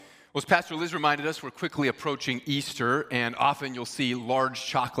Well, as Pastor Liz reminded us, we're quickly approaching Easter, and often you'll see large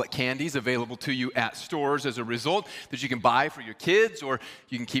chocolate candies available to you at stores as a result that you can buy for your kids, or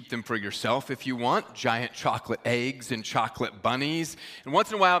you can keep them for yourself if you want. Giant chocolate eggs and chocolate bunnies. And once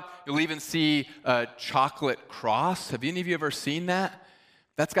in a while, you'll even see a chocolate cross. Have any of you ever seen that?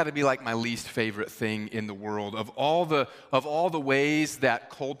 That's got to be like my least favorite thing in the world. Of all the ways that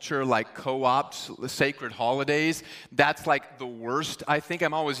culture like co-opts sacred holidays, that's like the worst. I think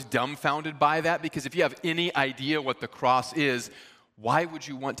I'm always dumbfounded by that, because if you have any idea what the cross is, why would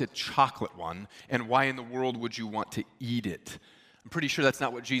you want to chocolate one, and why in the world would you want to eat it? I'm pretty sure that's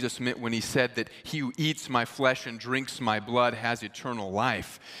not what Jesus meant when he said that he who eats my flesh and drinks my blood has eternal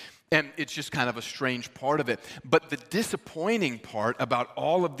life. And it's just kind of a strange part of it. But the disappointing part about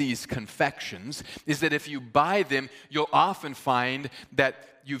all of these confections is that if you buy them, you'll often find that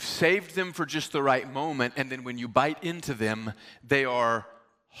you've saved them for just the right moment, and then when you bite into them, they are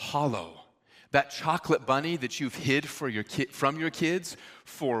hollow. That chocolate bunny that you've hid from your kids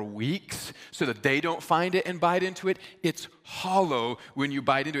for weeks so that they don't find it and bite into it, it's hollow when you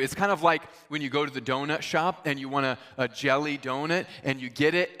bite into it. It's kind of like when you go to the donut shop and you want a jelly donut and you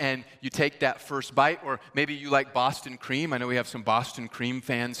get it and you take that first bite, or maybe you like Boston cream. I know we have some Boston cream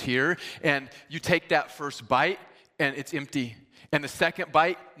fans here. And you take that first bite and it's empty. And the second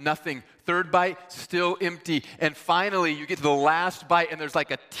bite, nothing. Third bite, still empty. And finally, you get to the last bite, and there's like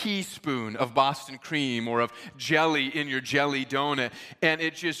a teaspoon of Boston cream or of jelly in your jelly donut, and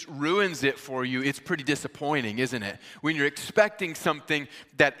it just ruins it for you. It's pretty disappointing, isn't it? When you're expecting something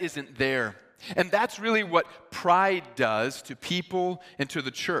that isn't there. And that's really what pride does to people and to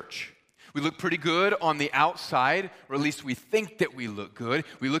the church. We look pretty good on the outside, or at least we think that we look good.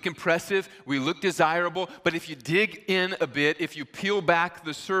 We look impressive, we look desirable, but if you dig in a bit, if you peel back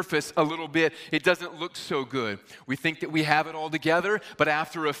the surface a little bit, it doesn't look so good. We think that we have it all together, but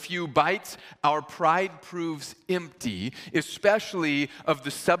after a few bites, our pride proves empty, especially of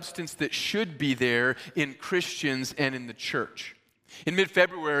the substance that should be there in Christians and in the church. In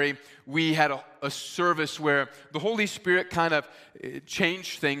mid-February, we had a service where the Holy Spirit kind of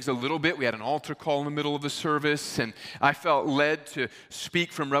changed things a little bit. We had an altar call in the middle of the service, and I felt led to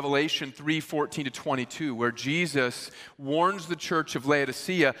speak from Revelation 3:14-22, where Jesus warns the church of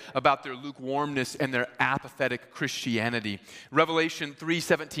Laodicea about their lukewarmness and their apathetic Christianity. Revelation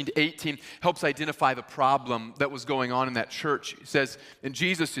 3:17-18 helps identify the problem that was going on in that church. It says, and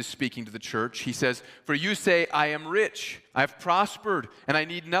Jesus is speaking to the church, he says, "For you say, I am rich, I have prospered, and I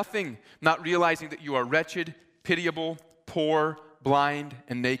need nothing, not realizing that you are wretched, pitiable, poor, blind,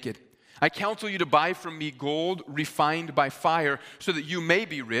 and naked. I counsel you to buy from me gold refined by fire, so that you may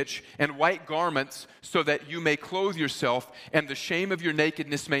be rich, and white garments, so that you may clothe yourself, and the shame of your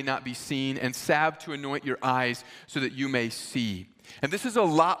nakedness may not be seen, and salve to anoint your eyes, so that you may see." And this is a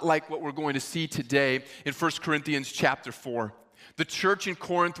lot like what we're going to see today in 1 Corinthians chapter 4. The church in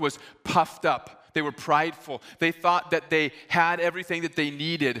Corinth was puffed up. They were prideful. They thought that they had everything that they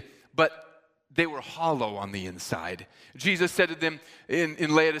needed, but they were hollow on the inside. Jesus said to them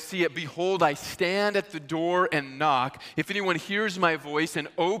in Laodicea, "Behold, I stand at the door and knock. If anyone hears my voice and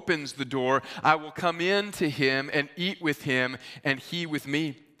opens the door, I will come in to him and eat with him and he with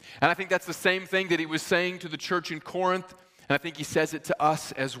me." And I think that's the same thing that he was saying to the church in Corinth. And I think he says it to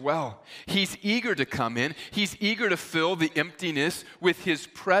us as well. He's eager to come in. He's eager to fill the emptiness with his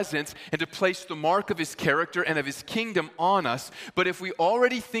presence and to place the mark of his character and of his kingdom on us. But if we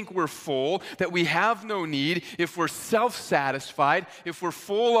already think we're full, that we have no need, if we're self-satisfied, if we're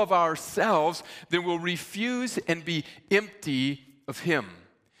full of ourselves, then we'll refuse and be empty of him.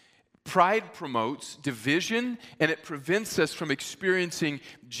 Pride promotes division, and it prevents us from experiencing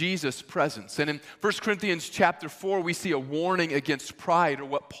Jesus' presence. And in 1 Corinthians chapter 4, we see a warning against pride, or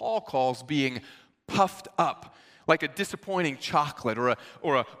what Paul calls being puffed up, like a disappointing chocolate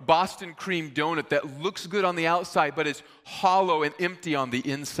or a Boston cream donut that looks good on the outside but is hollow and empty on the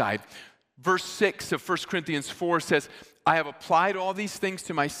inside. Verse 6 of 1 Corinthians 4 says, "I have applied all these things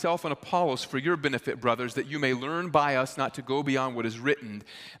to myself and Apollos for your benefit, brothers, that you may learn by us not to go beyond what is written,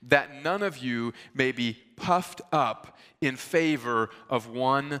 that none of you may be puffed up in favor of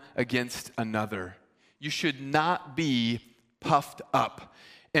one against another." You should not be puffed up.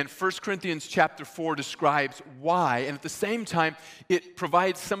 And 1 Corinthians chapter 4 describes why, and at the same time, it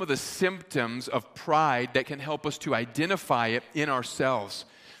provides some of the symptoms of pride that can help us to identify it in ourselves.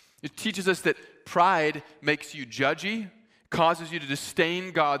 It teaches us that pride makes you judgy, causes you to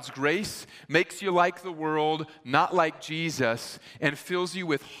disdain God's grace, makes you like the world, not like Jesus, and fills you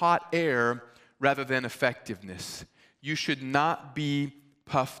with hot air rather than effectiveness. You should not be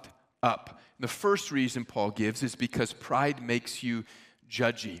puffed up. The first reason Paul gives is because pride makes you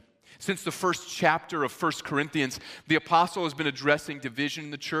judgy. Since the first chapter of 1 Corinthians, the apostle has been addressing division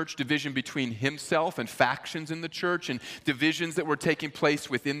in the church, division between himself and factions in the church, and divisions that were taking place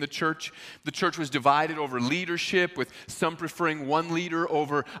within the church. The church was divided over leadership, with some preferring one leader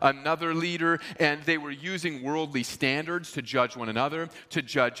over another leader, and they were using worldly standards to judge one another, to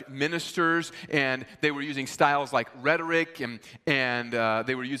judge ministers, and they were using styles like rhetoric, and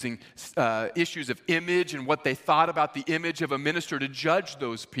they were using issues of image and what they thought about the image of a minister to judge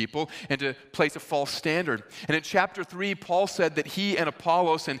those people and to place a false standard. And in chapter 3, Paul said that he and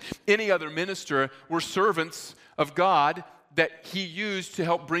Apollos and any other minister were servants of God that he used to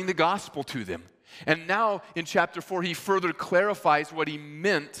help bring the gospel to them. And now in chapter 4, he further clarifies what he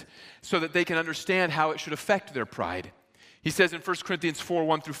meant so that they can understand how it should affect their pride. He says in 1 Corinthians 4,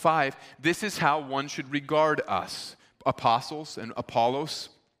 1 through 5, this is how one should regard us, apostles and Apollos,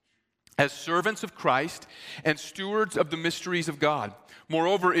 as servants of Christ and stewards of the mysteries of God.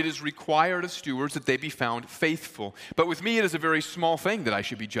 Moreover, it is required of stewards that they be found faithful. But with me it is a very small thing that I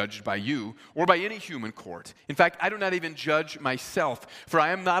should be judged by you or by any human court. In fact, I do not even judge myself, for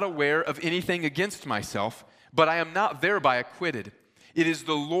I am not aware of anything against myself, but I am not thereby acquitted. It is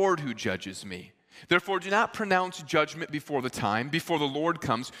the Lord who judges me. Therefore, do not pronounce judgment before the time, before the Lord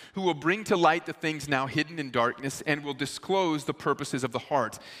comes, who will bring to light the things now hidden in darkness and will disclose the purposes of the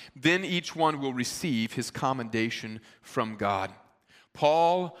heart. Then each one will receive his commendation from God.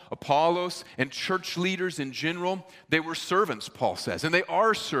 Paul, Apollos, and church leaders in general, they were servants, Paul says, and they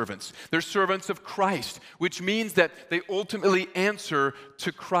are servants. They're servants of Christ, which means that they ultimately answer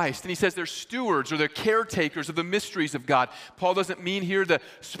to Christ. And he says they're stewards or they're caretakers of the mysteries of God. Paul doesn't mean here the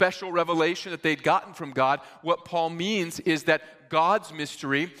special revelation that they'd gotten from God. What Paul means is that God's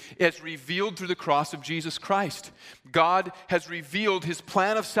mystery is revealed through the cross of Jesus Christ. God has revealed his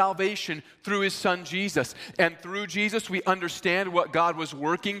plan of salvation through his son Jesus. And through Jesus, we understand what God was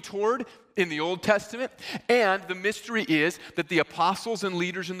working toward in the Old Testament. And the mystery is that the apostles and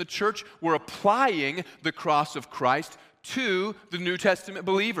leaders in the church were applying the cross of Christ to the New Testament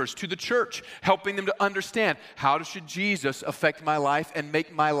believers, to the church, helping them to understand how should Jesus affect my life and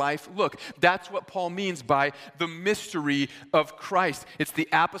make my life look. That's what Paul means by the mystery of Christ. It's the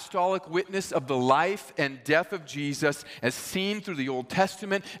apostolic witness of the life and death of Jesus as seen through the Old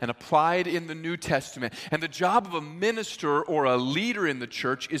Testament and applied in the New Testament. And the job of a minister or a leader in the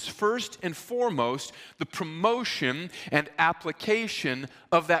church is first and foremost the promotion and application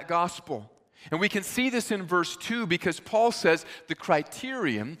of that gospel. And we can see this in verse 2 because Paul says the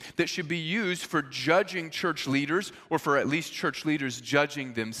criterion that should be used for judging church leaders, or for at least church leaders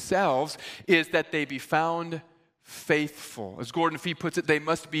judging themselves, is that they be found faithful. As Gordon Fee puts it, they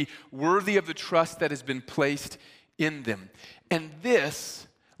must be worthy of the trust that has been placed in them. And this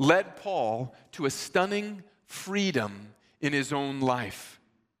led Paul to a stunning freedom in his own life.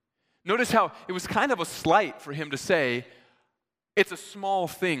 Notice how it was kind of a slight for him to say, it's a small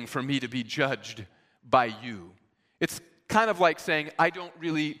thing for me to be judged by you. It's kind of like saying, I don't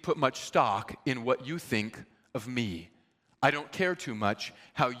really put much stock in what you think of me. I don't care too much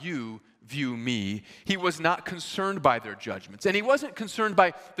how you view me. He was not concerned by their judgments. And he wasn't concerned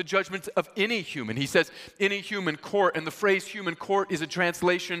by the judgments of any human. He says any human court, and the phrase human court is a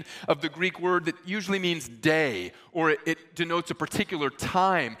translation of the Greek word that usually means day, or it denotes a particular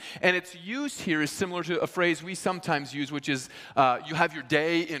time. And its use here is similar to a phrase we sometimes use, which is you have your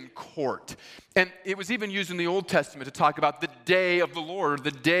day in court. And it was even used in the Old Testament to talk about the day of the Lord, or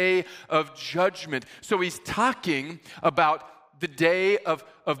the day of judgment. So he's talking about the day of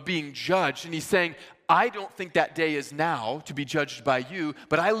being judged. And he's saying, I don't think that day is now to be judged by you,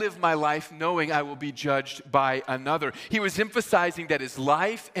 but I live my life knowing I will be judged by another. He was emphasizing that his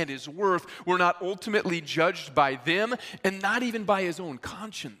life and his worth were not ultimately judged by them and not even by his own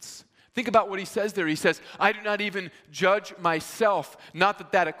conscience. Think about what he says there. He says, I do not even judge myself. Not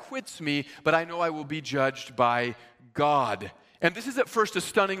that that acquits me, but I know I will be judged by God. And this is at first a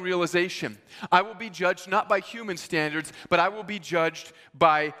stunning realization. I will be judged not by human standards, but I will be judged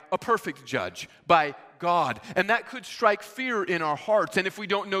by a perfect judge, by God. And that could strike fear in our hearts. And if we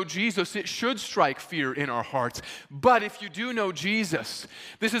don't know Jesus, it should strike fear in our hearts. But if you do know Jesus,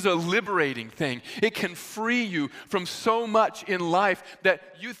 this is a liberating thing. It can free you from so much in life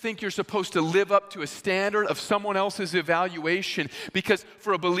that you think you're supposed to live up to a standard of someone else's evaluation. Because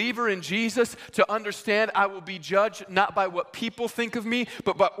for a believer in Jesus to understand I will be judged not by what people think of me,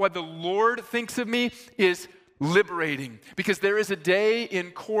 but by what the Lord thinks of me is liberating, because there is a day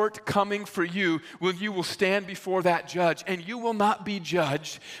in court coming for you when you will stand before that judge, and you will not be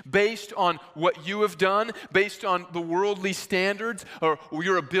judged based on what you have done, based on the worldly standards or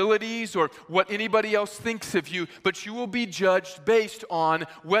your abilities or what anybody else thinks of you, but you will be judged based on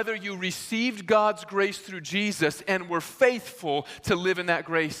whether you received God's grace through Jesus and were faithful to live in that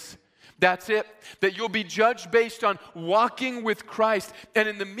grace. That's it. That you'll be judged based on walking with Christ. And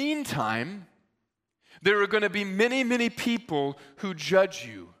in the meantime, there are going to be many, many people who judge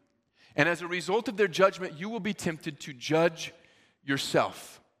you. And as a result of their judgment, you will be tempted to judge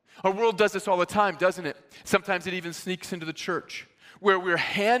yourself. Our world does this all the time, doesn't it? Sometimes it even sneaks into the church, where we're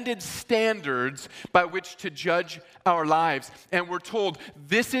handed standards by which to judge our lives. And we're told,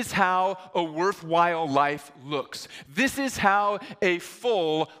 this is how a worthwhile life looks. This is how a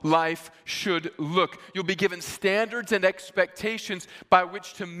full life should look. You'll be given standards and expectations by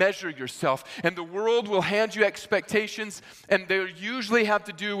which to measure yourself. And the world will hand you expectations, and they usually have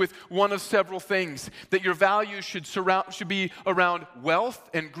to do with one of several things. That your values should be around wealth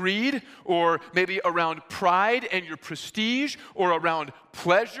and greed, or maybe around pride and your prestige, or around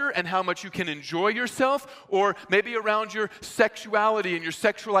pleasure and how much you can enjoy yourself, or maybe around your sexuality and your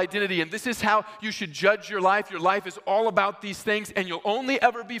sexual identity. And this is how you should judge your life. Your life is all about these things, and you'll only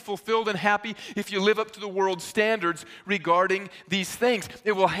ever be fulfilled and happy if you live up to the world's standards regarding these things.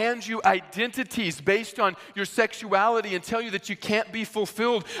 It will hand you identities based on your sexuality and tell you that you can't be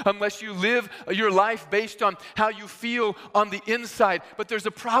fulfilled unless you live your life based on how you feel on the inside. But there's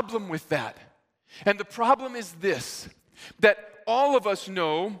a problem with that. And the problem is this, that all of us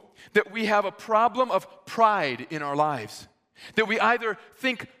know that we have a problem of pride in our lives. That we either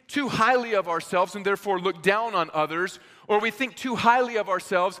think too highly of ourselves and therefore look down on others, or we think too highly of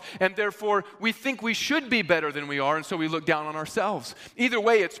ourselves and therefore we think we should be better than we are, and so we look down on ourselves. Either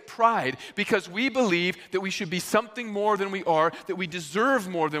way, it's pride, because we believe that we should be something more than we are, that we deserve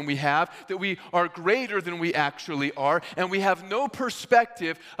more than we have, that we are greater than we actually are, and we have no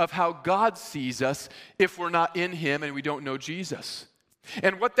perspective of how God sees us if we're not in Him and we don't know Jesus.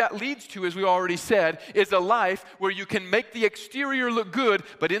 And what that leads to, as we already said, is a life where you can make the exterior look good,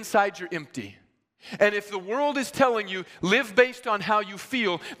 but inside you're empty. And if the world is telling you, live based on how you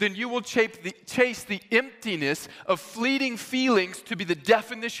feel, then you will chase the emptiness of fleeting feelings to be the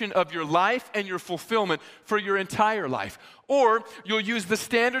definition of your life and your fulfillment for your entire life. Or you'll use the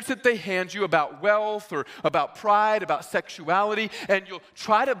standards that they hand you about wealth or about pride, about sexuality, and you'll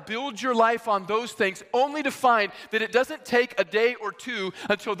try to build your life on those things, only to find that it doesn't take a day or two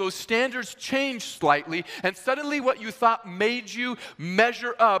until those standards change slightly, and suddenly what you thought made you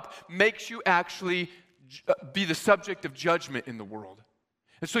measure up makes you actually be the subject of judgment in the world.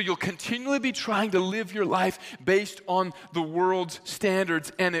 And so you'll continually be trying to live your life based on the world's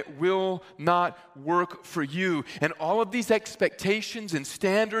standards, and it will not work for you. And all of these expectations and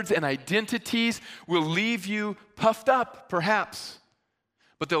standards and identities will leave you puffed up, perhaps,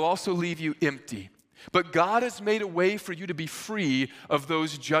 but they'll also leave you empty. But God has made a way for you to be free of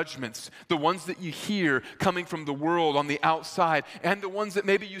those judgments, the ones that you hear coming from the world on the outside, and the ones that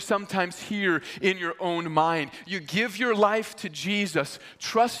maybe you sometimes hear in your own mind. You give your life to Jesus,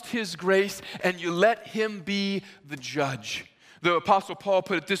 trust His grace, and you let Him be the judge. The Apostle Paul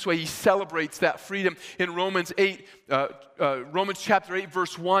put it this way. He celebrates that freedom in Romans chapter 8,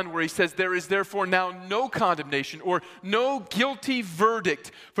 verse 1, where he says, "There is therefore now no condemnation or no guilty verdict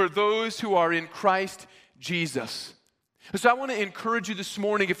for those who are in Christ Jesus." So I want to encourage you this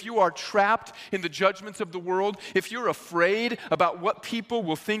morning, if you are trapped in the judgments of the world, if you're afraid about what people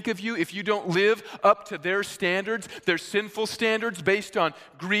will think of you, if you don't live up to their standards, their sinful standards based on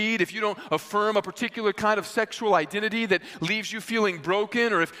greed, if you don't affirm a particular kind of sexual identity that leaves you feeling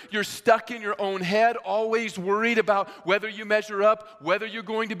broken, or if you're stuck in your own head, always worried about whether you measure up, whether you're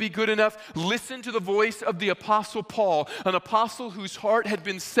going to be good enough, listen to the voice of the Apostle Paul, an apostle whose heart had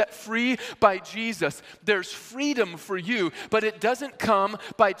been set free by Jesus. There's freedom for you. But it doesn't come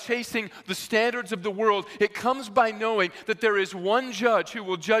by chasing the standards of the world. It comes by knowing that there is one judge who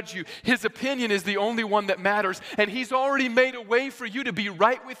will judge you. His opinion is the only one that matters, and He's already made a way for you to be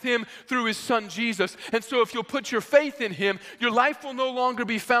right with Him through His Son Jesus. And so if you'll put your faith in Him, your life will no longer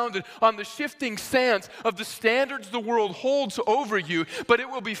be founded on the shifting sands of the standards the world holds over you, but it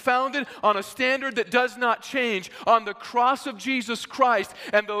will be founded on a standard that does not change, on the cross of Jesus Christ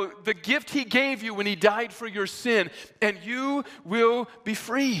and the gift He gave you when He died for your sin. And you will be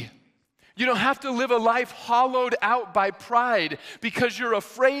free. You don't have to live a life hollowed out by pride because you're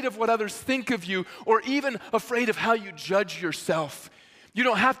afraid of what others think of you, or even afraid of how you judge yourself. You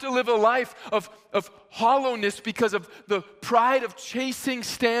don't have to live a life of hollowness because of the pride of chasing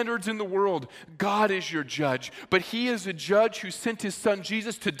standards in the world. God is your judge, but he is a judge who sent his son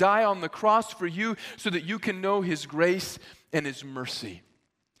Jesus to die on the cross for you so that you can know his grace and his mercy.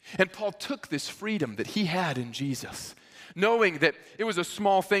 And Paul took this freedom that he had in Jesus, knowing that it was a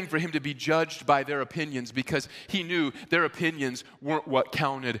small thing for him to be judged by their opinions because he knew their opinions weren't what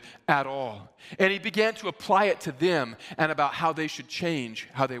counted at all. And he began to apply it to them and about how they should change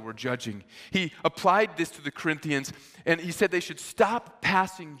how they were judging. He applied this to the Corinthians, and he said they should stop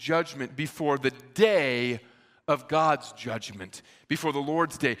passing judgment before the day of God's judgment, before the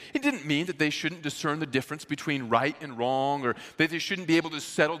Lord's day. It didn't mean that they shouldn't discern the difference between right and wrong, or that they shouldn't be able to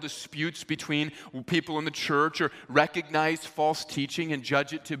settle disputes between people in the church, or recognize false teaching and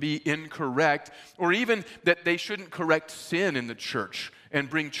judge it to be incorrect, or even that they shouldn't correct sin in the church and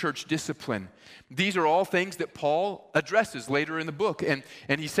bring church discipline. These are all things that Paul addresses later in the book, and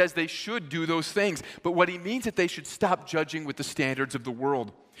he says they should do those things. But what he means is that they should stop judging with the standards of the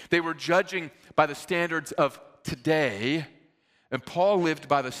world. They were judging by the standards of today, and Paul lived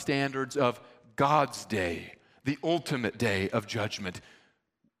by the standards of God's day, the ultimate day of judgment,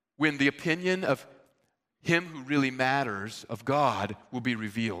 when the opinion of him who really matters, of God, will be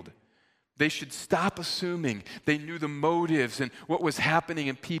revealed. They should stop assuming they knew the motives and what was happening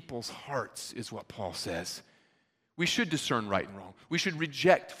in people's hearts, is what Paul says. We should discern right and wrong. We should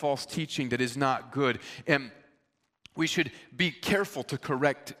reject false teaching that is not good, and we should be careful to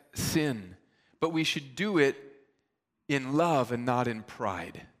correct sin, but we should do it in love and not in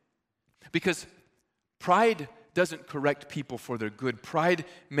pride. Because pride doesn't correct people for their good. Pride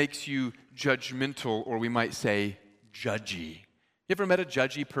makes you judgmental, or we might say judgy. You ever met a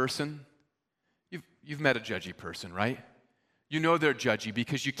judgy person? You've met a judgy person, right? You know they're judgy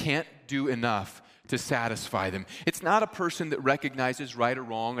because you can't do enough to satisfy them. It's not a person that recognizes right or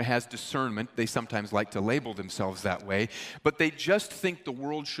wrong or has discernment. They sometimes like to label themselves that way, but they just think the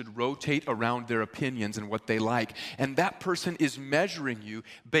world should rotate around their opinions and what they like. And that person is measuring you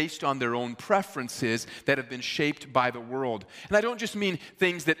based on their own preferences that have been shaped by the world. And I don't just mean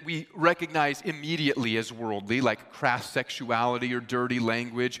things that we recognize immediately as worldly, like crass sexuality or dirty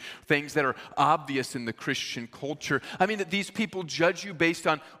language, things that are obvious in the Christian culture. I mean that these people judge you based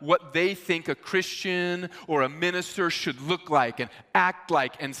on what they think a Christian or a minister should look like and act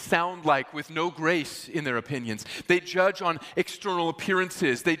like and sound like, with no grace in their opinions. They judge on external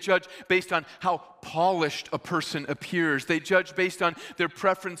appearances. They judge based on how polished a person appears. They judge based on their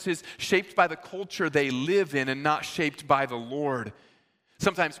preferences shaped by the culture they live in and not shaped by the Lord.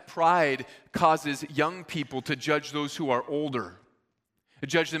 Sometimes pride causes young people to judge those who are older, to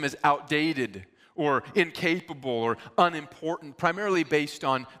judge them as outdated or incapable or unimportant, primarily based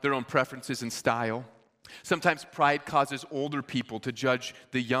on their own preferences and style. Sometimes pride causes older people to judge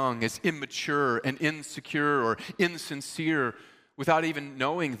the young as immature and insecure or insincere without even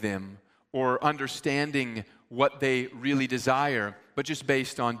knowing them or understanding what they really desire, but just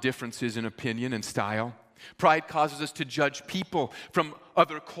based on differences in opinion and style. Pride causes us to judge people from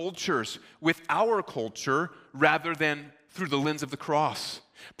other cultures with our culture rather than through the lens of the cross.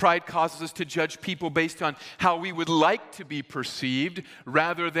 Pride causes us to judge people based on how we would like to be perceived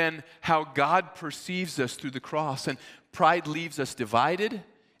rather than how God perceives us through the cross. And pride leaves us divided,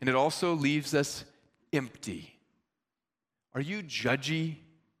 and it also leaves us empty. Are you judgy?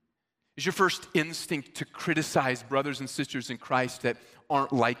 Is your first instinct to criticize brothers and sisters in Christ that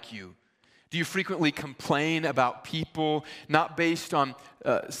aren't like you? Do you frequently complain about people, not based on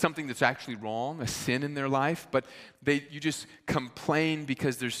something that's actually wrong, a sin in their life, but you just complain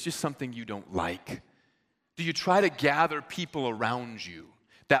because there's just something you don't like? Do you try to gather people around you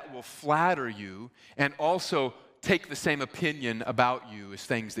that will flatter you and also take the same opinion about you as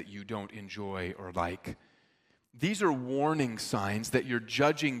things that you don't enjoy or like? These are warning signs that you're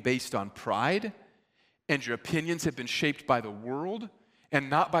judging based on pride, and your opinions have been shaped by the world and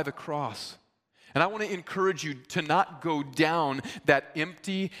not by the cross. And I want to encourage you to not go down that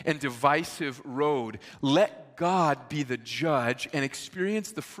empty and divisive road. Let God be the judge and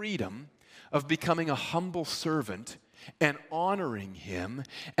experience the freedom of becoming a humble servant and honoring Him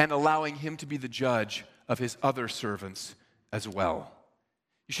and allowing Him to be the judge of His other servants as well.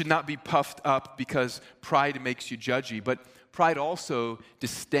 You should not be puffed up because pride makes you judgy, but pride also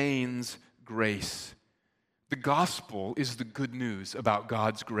disdains grace. The gospel is the good news about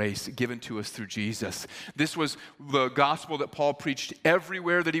God's grace given to us through Jesus. This was the gospel that Paul preached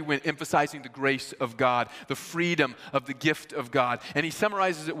everywhere that he went, emphasizing the grace of God, the freedom of the gift of God. And he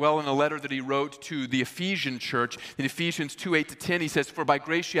summarizes it well in a letter that he wrote to the Ephesian church. In Ephesians 2:8-10, he says, "For by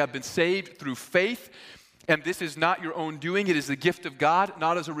grace you have been saved through faith, And this is not your own doing. It is the gift of God,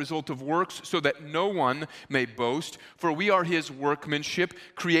 not as a result of works, so that no one may boast. For we are his workmanship,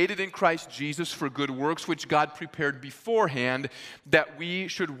 created in Christ Jesus for good works, which God prepared beforehand that we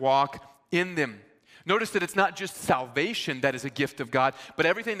should walk in them. Notice that it's not just salvation that is a gift of God, but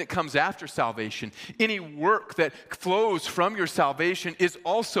everything that comes after salvation. Any work that flows from your salvation is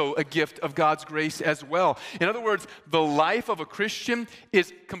also a gift of God's grace as well. In other words, the life of a Christian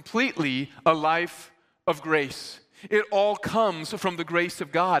is completely a life of grace. It all comes from the grace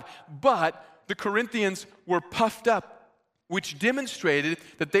of God. But the Corinthians were puffed up, which demonstrated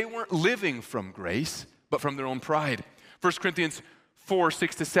that they weren't living from grace, but from their own pride. 1 Corinthians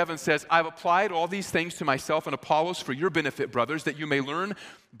 4:6-7 says, I've applied all these things to myself and Apollos for your benefit, brothers, that you may learn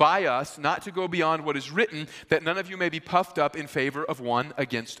by us not to go beyond what is written, that none of you may be puffed up in favor of one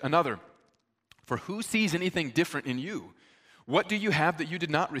against another. For who sees anything different in you? What do you have that you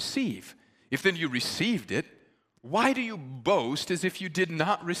did not receive? If then you received it, why do you boast as if you did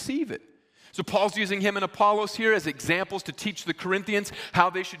not receive it? So Paul's using him and Apollos here as examples to teach the Corinthians how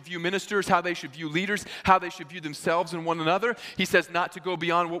they should view ministers, how they should view leaders, how they should view themselves and one another. He says not to go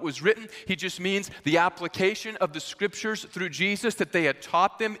beyond what was written. He just means the application of the scriptures through Jesus that they had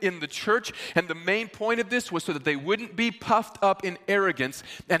taught them in the church. And the main point of this was so that they wouldn't be puffed up in arrogance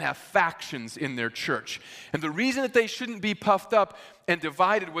and have factions in their church. And the reason that they shouldn't be puffed up and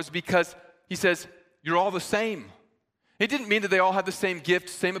divided was because, he says, you're all the same. It didn't mean that they all had the same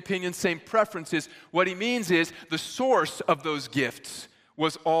gifts, same opinions, same preferences. What he means is the source of those gifts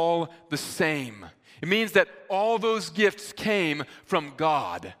was all the same. It means that all those gifts came from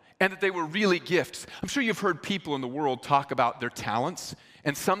God and that they were really gifts. I'm sure you've heard people in the world talk about their talents,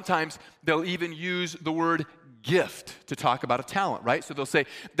 and sometimes they'll even use the word gift to talk about a talent, right? So they'll say,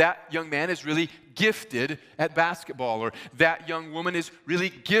 that young man is really gifted at basketball, or that young woman is really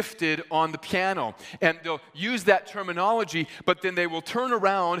gifted on the piano. And they'll use that terminology, but then they will turn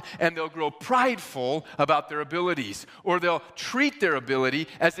around and they'll grow prideful about their abilities, or they'll treat their ability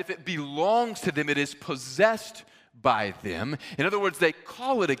as if it belongs to them, it is possessed by them. In other words, they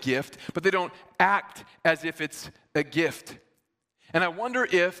call it a gift, but they don't act as if it's a gift. And I wonder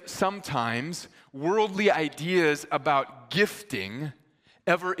if sometimes worldly ideas about gifting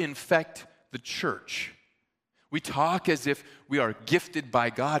ever infect the church. We talk as if we are gifted by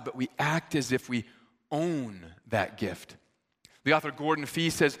God, but we act as if we own that gift. The author Gordon Fee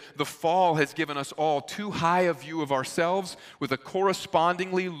says, the fall has given us all too high a view of ourselves with a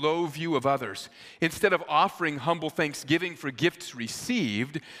correspondingly low view of others. Instead of offering humble thanksgiving for gifts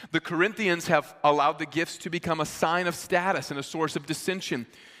received, the Corinthians have allowed the gifts to become a sign of status and a source of dissension.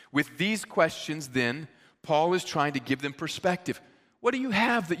 With these questions, then, Paul is trying to give them perspective. What do you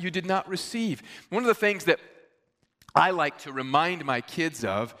have that you did not receive? One of the things that I like to remind my kids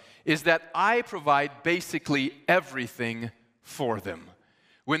of is that I provide basically everything for them.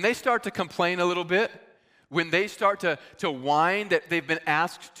 When they start to complain a little bit, when they start to whine that they've been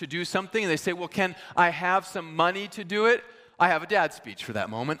asked to do something, and they say, well, can I have some money to do it? I have a dad speech for that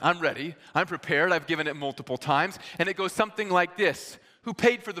moment. I'm ready. I'm prepared. I've given it multiple times. And it goes something like this. Who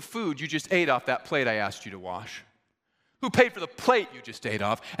paid for the food you just ate off that plate I asked you to wash? Who paid for the plate you just ate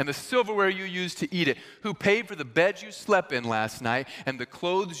off and the silverware you used to eat it? Who paid for the bed you slept in last night and the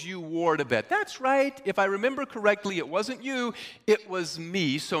clothes you wore to bed? That's right. If I remember correctly, it wasn't you, it was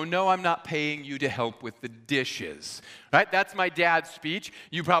me. So no, I'm not paying you to help with the dishes. Right? That's my dad's speech.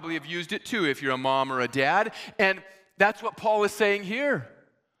 You probably have used it too if you're a mom or a dad. And that's what Paul is saying here.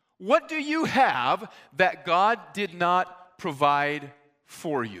 What do you have that God did not provide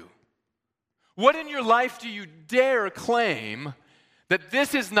for you? What in your life do you dare claim that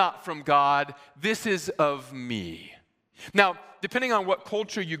this is not from God, this is of me? Now, depending on what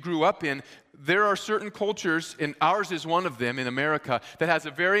culture you grew up in, there are certain cultures, and ours is one of them in America, that has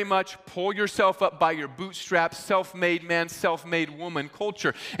a very much pull yourself up by your bootstraps, self-made man, self-made woman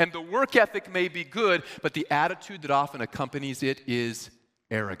culture. And the work ethic may be good, but the attitude that often accompanies it is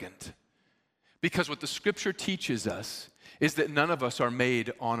arrogant. Because what the scripture teaches us is that none of us are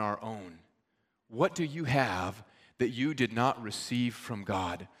made on our own. What do you have that you did not receive from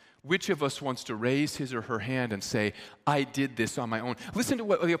God? Which of us wants to raise his or her hand and say, I did this on my own? Listen to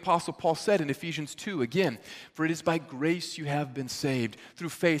what the Apostle Paul said in Ephesians 2 again. For it is by grace you have been saved through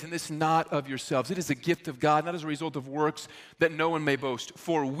faith, and this not of yourselves. It is a gift of God, not as a result of works, that no one may boast.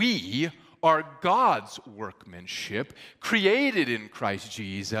 For we are God's workmanship, created in Christ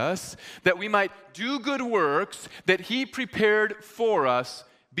Jesus, that we might do good works that he prepared for us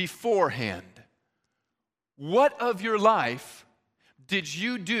beforehand. What of your life did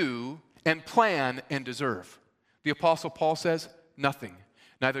you do and plan and deserve? The Apostle Paul says, nothing.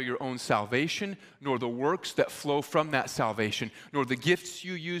 neither your own salvation, nor the works that flow from that salvation, nor the gifts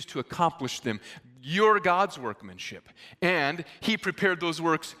you use to accomplish them. You're God's workmanship. And he prepared those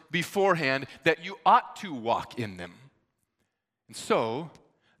works beforehand that you ought to walk in them. And so,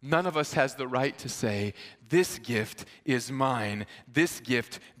 none of us has the right to say, this gift is mine. This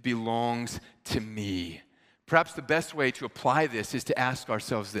gift belongs to me. Perhaps the best way to apply this is to ask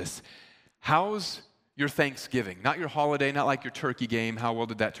ourselves this: how's your Thanksgiving? Not your holiday, not like your turkey game, how well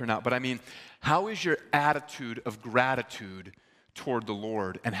did that turn out? But I mean, how is your attitude of gratitude toward the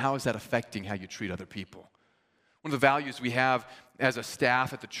Lord, and how is that affecting how you treat other people? One of the values we have as a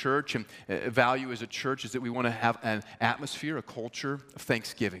staff at the church and value as a church is that we want to have an atmosphere, a culture of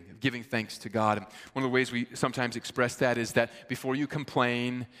thanksgiving, giving thanks to God. And one of the ways we sometimes express that is that before you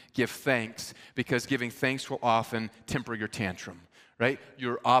complain, give thanks, because giving thanks will often temper your tantrum. Right?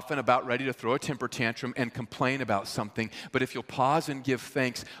 You're often about ready to throw a temper tantrum and complain about something, but if you'll pause and give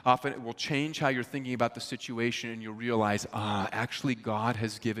thanks, often it will change how you're thinking about the situation, and you'll realize, actually God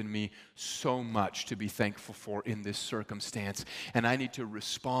has given me so much to be thankful for in this circumstance, and I need to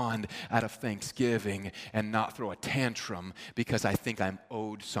respond out of thanksgiving and not throw a tantrum because I think I'm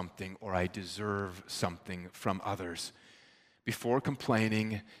owed something or I deserve something from others. Before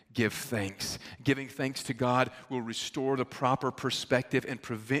complaining, give thanks. Giving thanks to God will restore the proper perspective and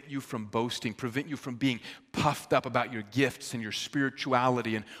prevent you from boasting, prevent you from being puffed up about your gifts and your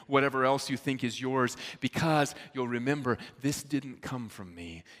spirituality and whatever else you think is yours, because you'll remember, this didn't come from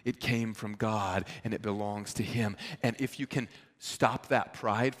me. It came from God, and it belongs to Him. And if you can stop that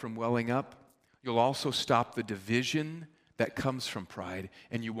pride from welling up, you'll also stop the division that comes from pride,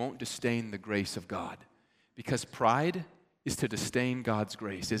 and you won't disdain the grace of God. Because pride is to disdain God's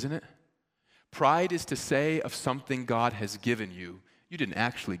grace, isn't it? Pride is to say of something God has given you, you didn't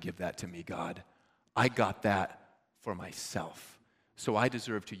actually give that to me, God. I got that for myself, so I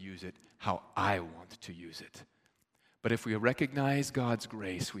deserve to use it how I want to use it. But if we recognize God's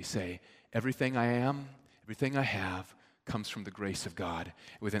grace, we say, everything I am, everything I have, comes from the grace of God.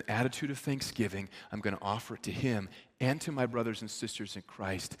 With an attitude of thanksgiving, I'm going to offer it to Him and to my brothers and sisters in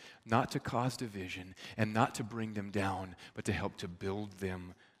Christ, not to cause division and not to bring them down, but to help to build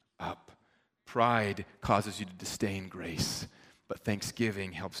them up. Pride causes you to disdain grace, but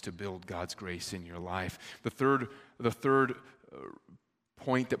thanksgiving helps to build God's grace in your life. The third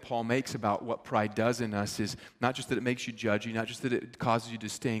point that Paul makes about what pride does in us is not just that it makes you judgy, not just that it causes you to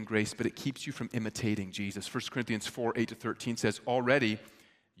disdain grace, but it keeps you from imitating Jesus. 1 Corinthians 4, 8-13 says, already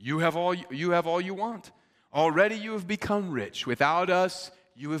you have all you want. Already you have become rich. Without us,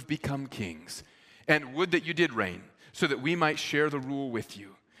 you have become kings. And would that you did reign, so that we might share the rule with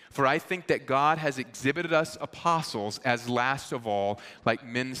you. For I think that God has exhibited us apostles as last of all, like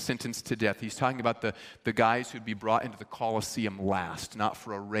men sentenced to death. He's talking about the guys who'd be brought into the Colosseum last, not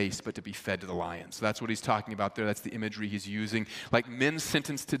for a race, but to be fed to the lions. So that's what he's talking about there. That's the imagery he's using. Like men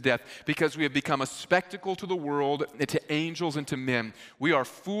sentenced to death, because we have become a spectacle to the world, and to angels and to men. We are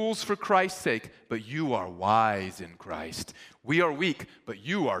fools for Christ's sake, but you are wise in Christ. We are weak, but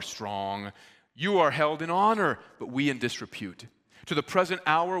you are strong. You are held in honor, but we in disrepute. To the present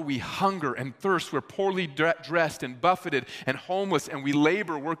hour, we hunger and thirst. We're poorly dressed and buffeted and homeless, and we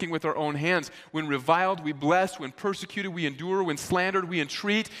labor working with our own hands. When reviled, we bless. When persecuted, we endure. When slandered, we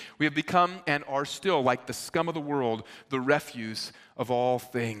entreat. We have become and are still like the scum of the world, the refuse of all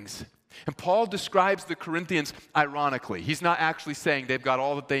things. And Paul describes the Corinthians ironically. He's not actually saying they've got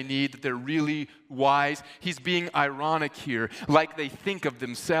all that they need, that they're really wise. He's being ironic here, like they think of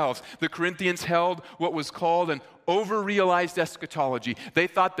themselves. The Corinthians held what was called an over-realized eschatology. They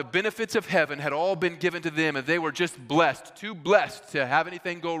thought the benefits of heaven had all been given to them, and they were just blessed, too blessed to have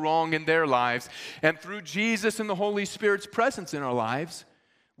anything go wrong in their lives. And through Jesus and the Holy Spirit's presence in our lives,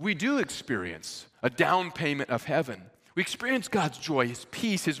 we do experience a down payment of heaven. We experience God's joy, His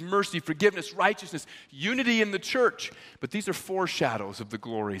peace, His mercy, forgiveness, righteousness, unity in the church. But these are foreshadows of the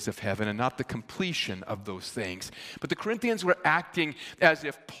glories of heaven and not the completion of those things. But the Corinthians were acting as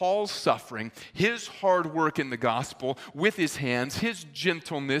if Paul's suffering, his hard work in the gospel with his hands, his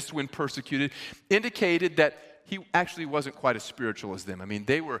gentleness when persecuted, indicated that he actually wasn't quite as spiritual as them. I mean,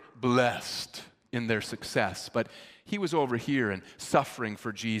 they were blessed in their success, but he was over here and suffering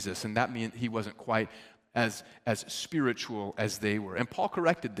for Jesus, and that meant he wasn't quite as spiritual as they were. And Paul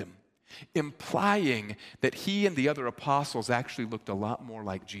corrected them, implying that he and the other apostles actually looked a lot more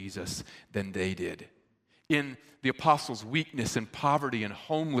like Jesus than they did. In the apostles' weakness and poverty and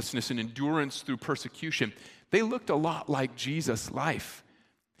homelessness and endurance through persecution, they looked a lot like Jesus' life.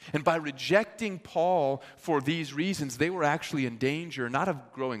 And by rejecting Paul for these reasons, they were actually in danger not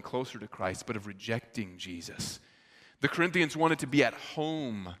of growing closer to Christ, but of rejecting Jesus. The Corinthians wanted to be at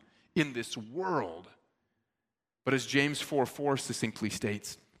home in this world. But as James 4:4 succinctly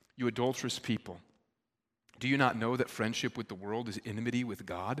states, you adulterous people, do you not know that friendship with the world is enmity with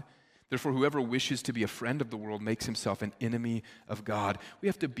God? Therefore, whoever wishes to be a friend of the world makes himself an enemy of God. We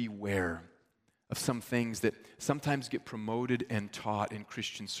have to beware of some things that sometimes get promoted and taught in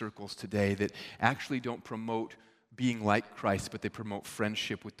Christian circles today that actually don't promote being like Christ, but they promote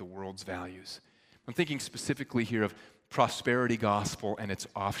friendship with the world's values. I'm thinking specifically here of prosperity gospel and its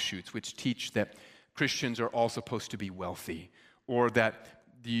offshoots, which teach that Christians are all supposed to be wealthy, or that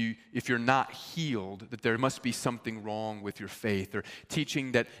if you're not healed, that there must be something wrong with your faith, or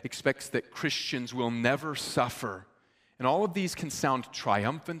teaching that expects that Christians will never suffer. And all of these can sound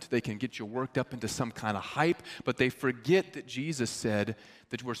triumphant. They can get you worked up into some kind of hype, but they forget that Jesus said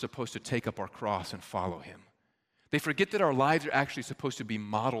that we're supposed to take up our cross and follow him. They forget that our lives are actually supposed to be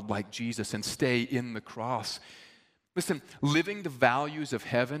modeled like Jesus and stay in the cross. Listen, living the values of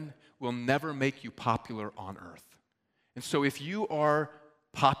heaven will never make you popular on earth. And so if you are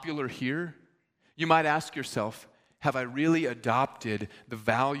popular here, you might ask yourself, have I really adopted the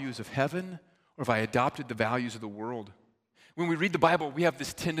values of heaven, or have I adopted the values of the world? When we read the Bible, we have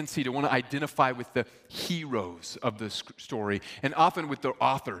this tendency to want to identify with the heroes of the story, and often with the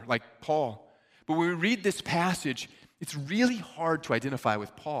author, like Paul. But when we read this passage, it's really hard to identify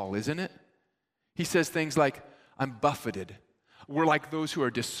with Paul, isn't it? He says things like, I'm buffeted. We're like those who are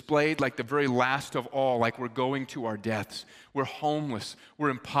displayed like the very last of all, like we're going to our deaths. We're homeless.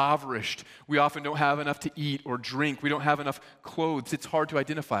 We're impoverished. We often don't have enough to eat or drink. We don't have enough clothes. It's hard to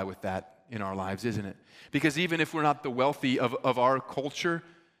identify with that in our lives, isn't it? Because even if we're not the wealthy of our culture,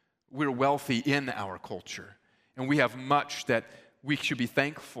 we're wealthy in our culture. And we have much that we should be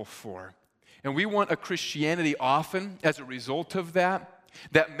thankful for. And we want a Christianity often, as a result of that,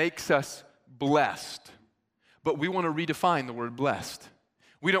 that makes us blessed. But we want to redefine the word blessed.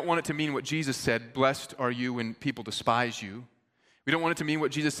 We don't want it to mean what Jesus said, blessed are you when people despise you. We don't want it to mean what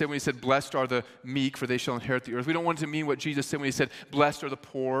Jesus said when he said, blessed are the meek, for they shall inherit the earth. We don't want it to mean what Jesus said when he said, blessed are the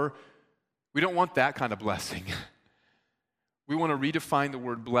poor. We don't want that kind of blessing. We want to redefine the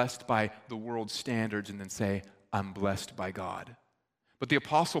word blessed by the world's standards and then say, I'm blessed by God. But the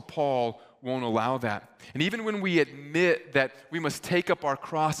Apostle Paul won't allow that. And even when we admit that we must take up our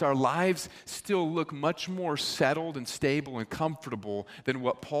cross, our lives still look much more settled and stable and comfortable than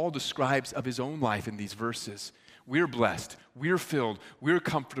what Paul describes of his own life in these verses. We're blessed, we're filled, we're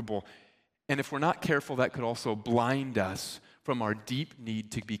comfortable. And if we're not careful, that could also blind us from our deep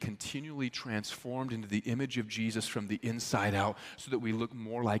need to be continually transformed into the image of Jesus from the inside out so that we look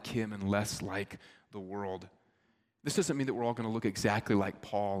more like him and less like the world. This doesn't mean that we're all going to look exactly like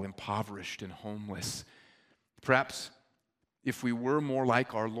Paul, impoverished and homeless. Perhaps if we were more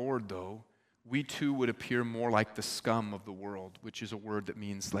like our Lord, though, we too would appear more like the scum of the world, which is a word that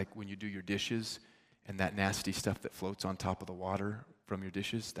means like when you do your dishes and that nasty stuff that floats on top of the water from your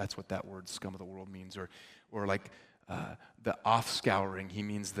dishes. That's what that word scum of the world means. Or like the off-scouring, he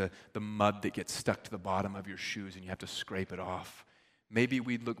means the mud that gets stuck to the bottom of your shoes and you have to scrape it off. Maybe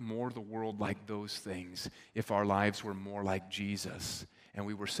we'd look more to the world like those things if our lives were more like Jesus and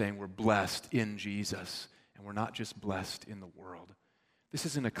we were saying we're blessed in Jesus and we're not just blessed in the world. This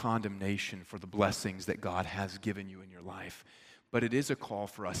isn't a condemnation for the blessings that God has given you in your life, but it is a call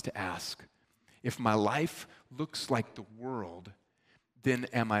for us to ask, if my life looks like the world, then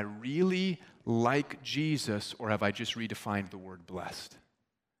am I really like Jesus or have I just redefined the word blessed?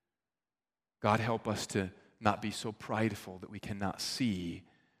 God help us to not be so prideful that we cannot see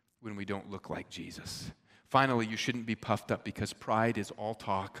when we don't look like Jesus. Finally, you shouldn't be puffed up because pride is all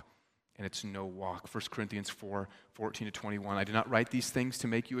talk and it's no walk. 1 Corinthians 4:14-21. I do not write these things to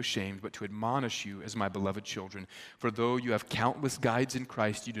make you ashamed, but to admonish you as my beloved children. For though you have countless guides in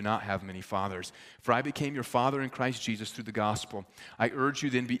Christ, you do not have many fathers. For I became your father in Christ Jesus through the gospel. I urge you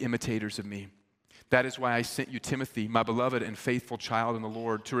then be imitators of me. That is why I sent you Timothy, my beloved and faithful child in the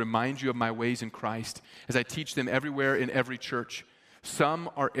Lord, to remind you of my ways in Christ, as I teach them everywhere in every church. Some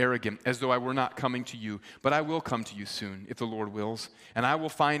are arrogant, as though I were not coming to you, but I will come to you soon, if the Lord wills. And I will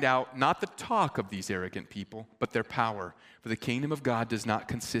find out not the talk of these arrogant people, but their power. For the kingdom of God does not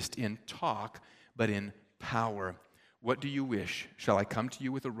consist in talk, but in power. What do you wish? Shall I come to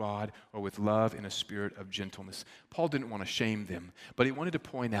you with a rod or with love and a spirit of gentleness? Paul didn't want to shame them, but he wanted to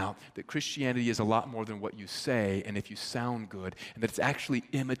point out that Christianity is a lot more than what you say and if you sound good, and that it's actually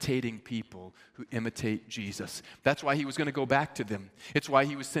imitating people who imitate Jesus. That's why he was going to go back to them. It's why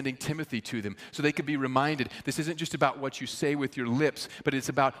he was sending Timothy to them, so they could be reminded this isn't just about what you say with your lips, but it's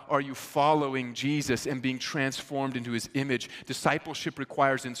about are you following Jesus and being transformed into his image. Discipleship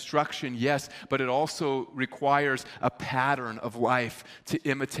requires instruction, yes, but it also requires a pattern of life to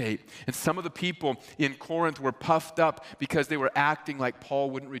imitate. And some of the people in Corinth were puffed up because they were acting like Paul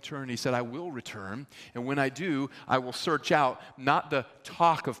wouldn't return. He said, I will return, and when I do, I will search out not the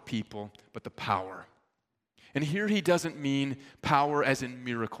talk of people, but the power. And here he doesn't mean power as in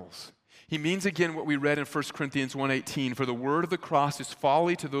miracles. He means again what we read in 1 Corinthians 1:18, for the word of the cross is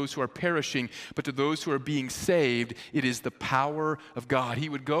folly to those who are perishing, but to those who are being saved, it is the power of God. He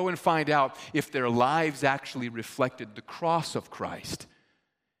would go and find out if their lives actually reflected the cross of Christ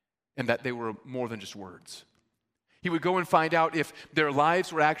and that they were more than just words. He would go and find out if their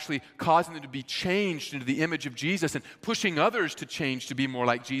lives were actually causing them to be changed into the image of Jesus and pushing others to change to be more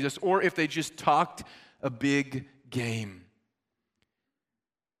like Jesus, or if they just talked a big game.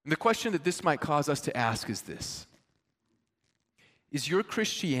 And the question that this might cause us to ask is this: is your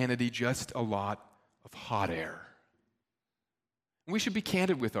Christianity just a lot of hot air? We should be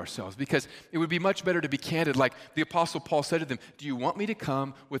candid with ourselves, because it would be much better to be candid like the Apostle Paul said to them, do you want me to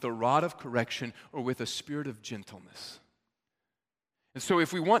come with a rod of correction or with a spirit of gentleness? And so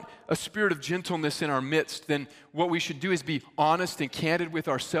if we want a spirit of gentleness in our midst, then what we should do is be honest and candid with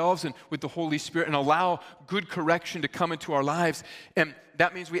ourselves and with the Holy Spirit and allow good correction to come into our lives. And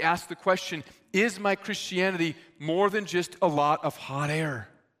that means we ask the question, is my Christianity more than just a lot of hot air?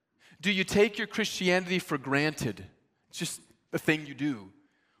 Do you take your Christianity for granted? It's just the thing you do.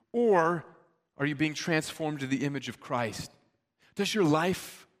 Or are you being transformed to the image of Christ? Does your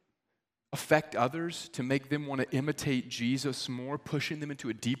life affect others to make them want to imitate Jesus more, pushing them into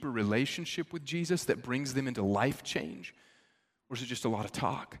a deeper relationship with Jesus that brings them into life change? Or is it just a lot of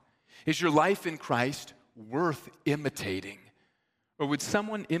talk? Is your life in Christ worth imitating? Or would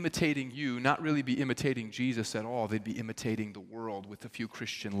someone imitating you not really be imitating Jesus at all? They'd be imitating the world with a few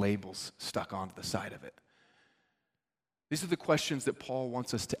Christian labels stuck onto the side of it. These are the questions that Paul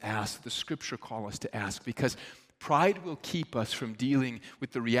wants us to ask, the Scripture calls us to ask, because pride will keep us from dealing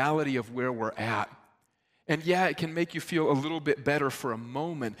with the reality of where we're at. And yeah, it can make you feel a little bit better for a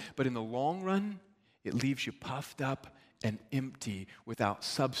moment, but in the long run, it leaves you puffed up and empty without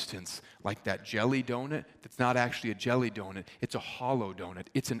substance, like that jelly donut that's not actually a jelly donut, it's a hollow donut,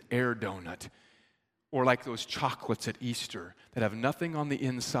 it's an air donut. Or like those chocolates at Easter that have nothing on the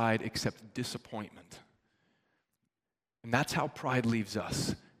inside except disappointment. And that's how pride leaves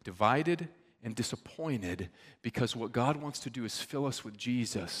us, divided and disappointed, because what God wants to do is fill us with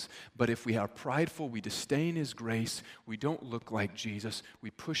Jesus. But if we are prideful, we disdain His grace, we don't look like Jesus,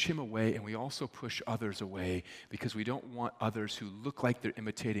 we push Him away, and we also push others away because we don't want others who look like they're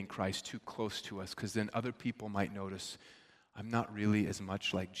imitating Christ too close to us, because then other people might notice, I'm not really as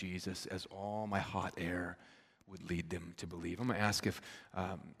much like Jesus as all my hot air would lead them to believe. I'm going to ask if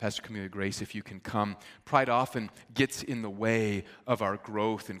Pastor Camila Grace, if you can come. Pride often gets in the way of our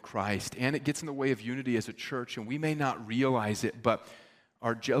growth in Christ, and it gets in the way of unity as a church, and we may not realize it, but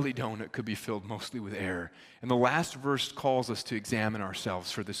our jelly donut could be filled mostly with air. And the last verse calls us to examine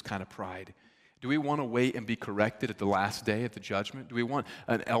ourselves for this kind of pride. Do we want to wait and be corrected at the last day at the judgment? Do we want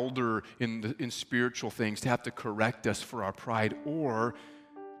an elder in spiritual things to have to correct us for our pride? Or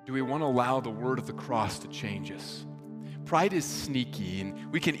do we want to allow the word of the cross to change us? Pride is sneaky,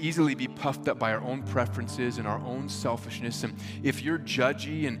 and we can easily be puffed up by our own preferences and our own selfishness. And if you're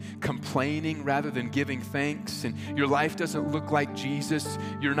judgy and complaining rather than giving thanks, and your life doesn't look like Jesus,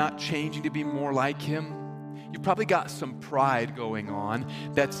 you're not changing to be more like Him, you've probably got some pride going on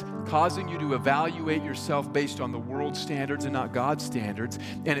that's causing you to evaluate yourself based on the world's standards and not God's standards,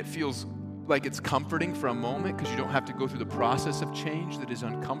 and it feels like it's comforting for a moment because you don't have to go through the process of change that is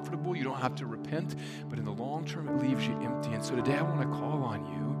uncomfortable. You don't have to repent, but in the long term, it leaves you empty. And so today I want to call on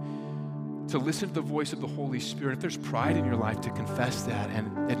you to listen to the voice of the Holy Spirit. If there's pride in your life, to confess that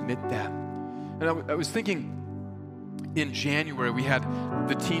and admit that. And I was thinking, in January, we had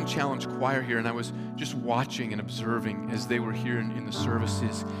the Teen Challenge Choir here, and I was just watching and observing as they were here in the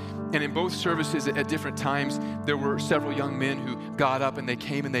services. And in both services at different times, there were several young men who got up and they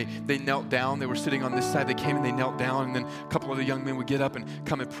came and they knelt down. They were sitting on this side. They came and they knelt down, and then a couple other young men would get up and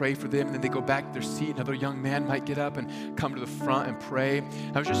come and pray for them. And then they go back to their seat. Another young man might get up and come to the front and pray.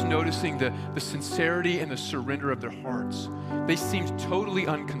 I was just noticing the sincerity and the surrender of their hearts. They seemed totally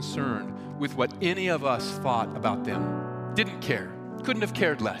unconcerned with what any of us thought about them. Didn't care. Couldn't have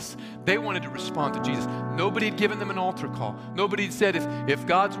cared less. They wanted to respond to Jesus. Nobody had given them an altar call. Nobody had said, if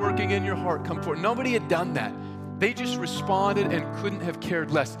God's working in your heart, come forward. Nobody had done that. They just responded and couldn't have cared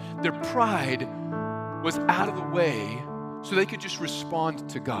less. Their pride was out of the way so they could just respond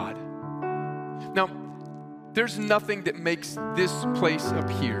to God. Now, there's nothing that makes this place up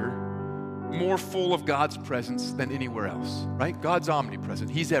here more full of God's presence than anywhere else, right? God's omnipresent.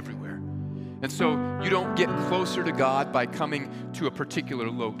 He's everywhere. And so you don't get closer to God by coming to a particular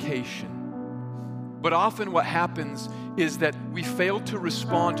location. But often what happens is that we fail to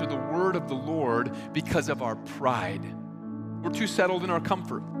respond to the word of the Lord because of our pride. We're too settled in our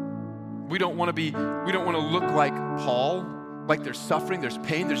comfort. We don't want to look like Paul, like there's suffering, there's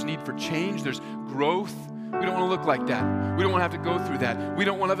pain, there's need for change, there's growth. We don't want to look like that. We don't want to have to go through that. We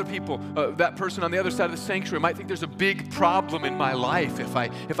don't want other people, that person on the other side of the sanctuary might think there's a big problem in my life if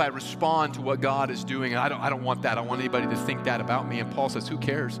I respond to what God is doing. And I don't want that. I don't want anybody to think that about me. And Paul says, who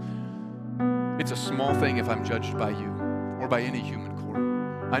cares? It's a small thing if I'm judged by you or by any human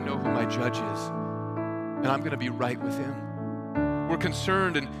court. I know who my judge is, and I'm going to be right with him. We're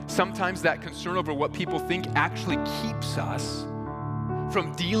concerned, and sometimes that concern over what people think actually keeps us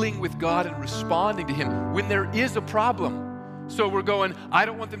from dealing with God and responding to him when there is a problem. So we're going, I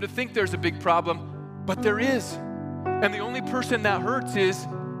don't want them to think there's a big problem, but there is. And the only person that hurts is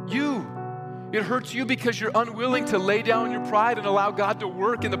you. It hurts you because you're unwilling to lay down your pride and allow God to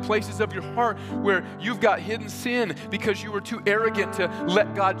work in the places of your heart where you've got hidden sin because you were too arrogant to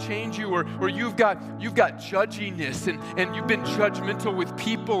let God change you, or you've got judginess and you've been judgmental with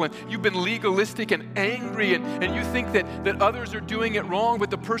people and you've been legalistic and angry and you think that others are doing it wrong, but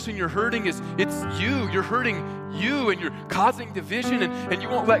the person you're hurting it's you. You're hurting you and you're causing division and you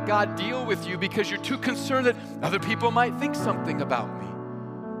won't let God deal with you because you're too concerned that other people might think something about me.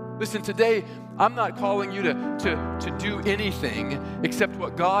 Listen, today, I'm not calling you to do anything except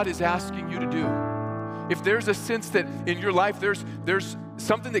what God is asking you to do. If there's a sense that in your life there's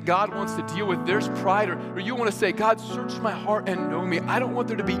something that God wants to deal with, there's pride, or you want to say, God, search my heart and know me. I don't want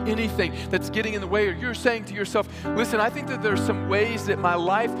there to be anything that's getting in the way, or you're saying to yourself, listen, I think that there's some ways that my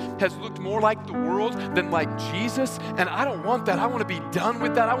life has looked more like the world than like Jesus, and I don't want that. I want to be done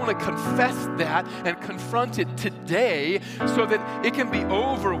with that. I want to confess that and confront it today so that it can be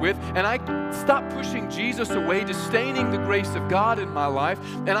over with, and I stop pushing Jesus away, disdaining the grace of God in my life,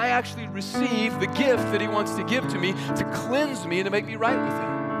 and I actually receive the gift that he wants to give to me to cleanse me and to make me right with him.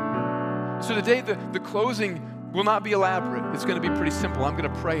 So today, the closing will not be elaborate. It's going to be pretty simple. I'm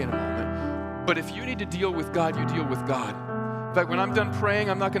going to pray in a moment. But if you need to deal with God, you deal with God. In fact, when I'm done praying,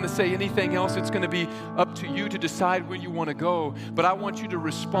 I'm not going to say anything else. It's going to be up to you to decide when you want to go. But I want you to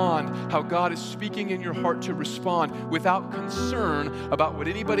respond how God is speaking in your heart to respond without concern about what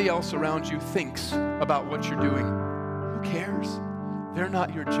anybody else around you thinks about what you're doing. Who cares? They're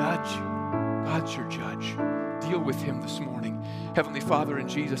not your judge. God's your judge. Deal with him this morning. Heavenly Father, in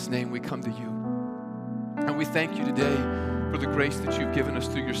Jesus' name, we come to you. And we thank you today for the grace that you've given us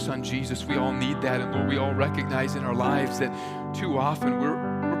through your Son, Jesus. We all need that. And Lord, we all recognize in our lives that too often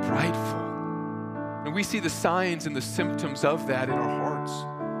we're prideful. And we see the signs and the symptoms of that in our hearts.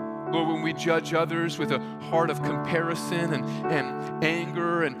 Lord, when we judge others with a heart of comparison and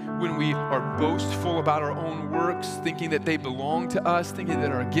anger, and when we are boastful about our own works, thinking that they belong to us, thinking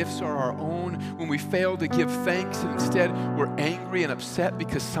that our gifts are our own, when we fail to give thanks and instead we're angry and upset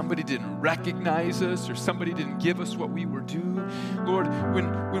because somebody didn't recognize us or somebody didn't give us what we were due. Lord,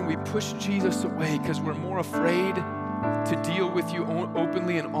 when we push Jesus away because we're more afraid to deal with you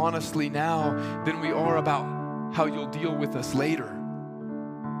openly and honestly now than we are about how you'll deal with us later.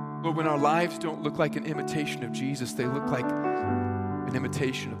 Lord, when our lives don't look like an imitation of Jesus, they look like an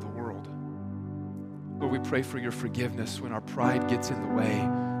imitation of the world. Lord, we pray for your forgiveness when our pride gets in the way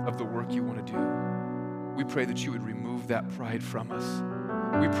of the work you want to do. We pray that you would remove that pride from us.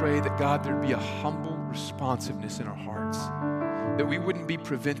 We pray that, God, there'd be a humble responsiveness in our hearts, that we wouldn't be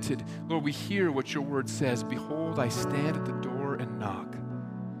prevented. Lord, we hear what your word says. Behold, I stand at the door and knock.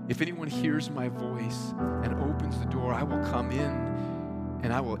 If anyone hears my voice and opens the door, I will come in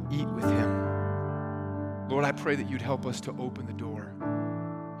and I will eat with him. Lord, I pray that you'd help us to open the door.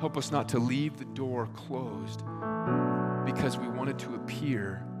 Help us not to leave the door closed because we wanted to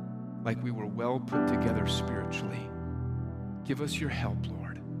appear like we were well put together spiritually. Give us your help,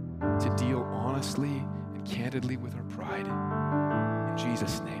 Lord, to deal honestly and candidly with our pride. In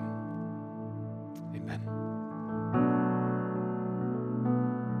Jesus' name.